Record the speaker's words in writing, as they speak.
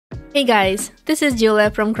Hey guys, this is Julia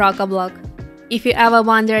from Crocoblock. If you ever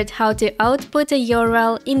wondered how to output a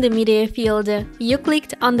URL in the media field, you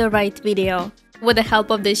clicked on the right video. With the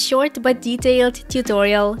help of this short but detailed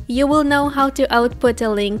tutorial, you will know how to output a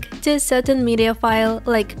link to a certain media file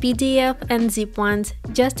like PDF and zip ones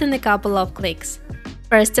just in a couple of clicks.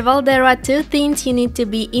 First of all, there are two things you need to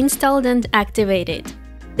be installed and activated: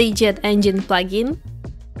 the JetEngine plugin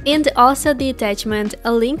and also the Attachment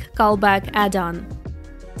Link Callback add-on.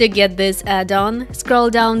 To get this add-on, scroll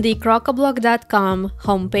down the crocoblock.com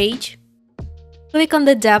homepage, click on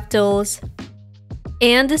the DevTools,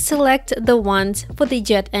 and select the ones for the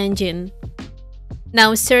JetEngine.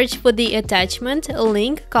 Now search for the Attachment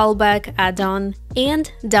Link Callback add-on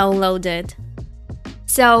and download it.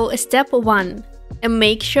 So, step 1.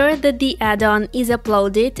 Make sure that the add-on is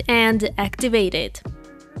uploaded and activated.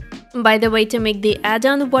 By the way, to make the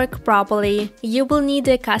add-on work properly, you will need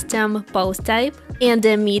a custom post type and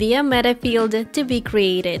a media meta field to be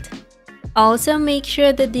created. Also, make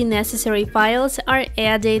sure that the necessary files are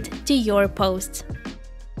added to your post.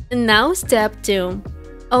 Now, step 2.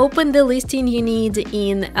 Open the listing you need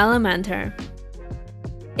in Elementor.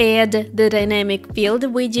 Add the dynamic field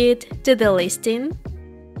widget to the listing.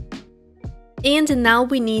 And now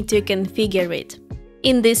we need to configure it.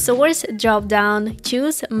 In the Source dropdown,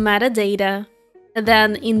 choose Metadata.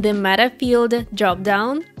 Then in the Meta field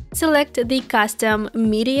dropdown, select the custom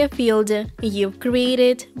media field you've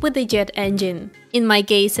created with the JetEngine. In my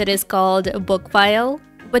case, it is called Book File,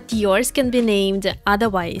 but yours can be named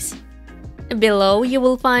otherwise. Below, you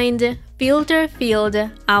will find Filter Field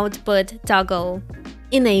Output Toggle.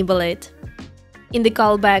 Enable it. In the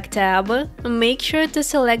Callback tab, make sure to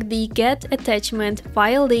select the Get Attachment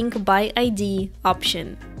File Link by ID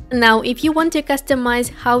option. Now, if you want to customize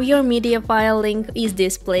how your media file link is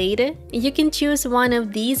displayed, you can choose one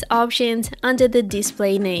of these options under the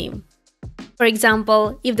display name. For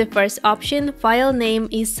example, if the first option, file name,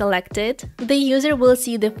 is selected, the user will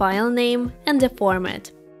see the file name and the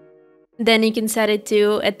format. Then you can set it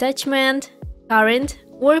to Attachment, Current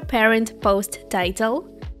or Parent Post Title,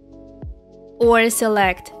 or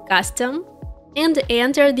select Custom and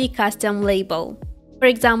enter the custom label. For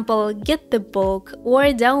example, get the book or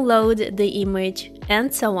download the image,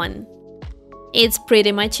 and so on. It's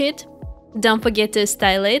pretty much it. Don't forget to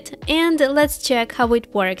style it, and let's check how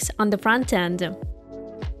it works on the front end.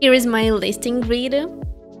 Here is my listing grid,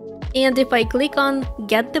 and if I click on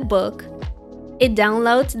Get the book, it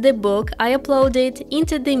downloads the book I uploaded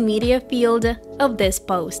into the media field of this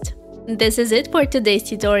post. This is it for today's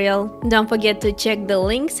tutorial. Don't forget to check the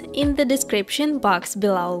links in the description box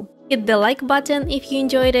below. Hit the like button if you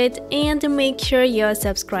enjoyed it and make sure you're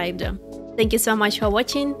subscribed. Thank you so much for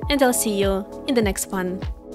watching, and I'll see you in the next one.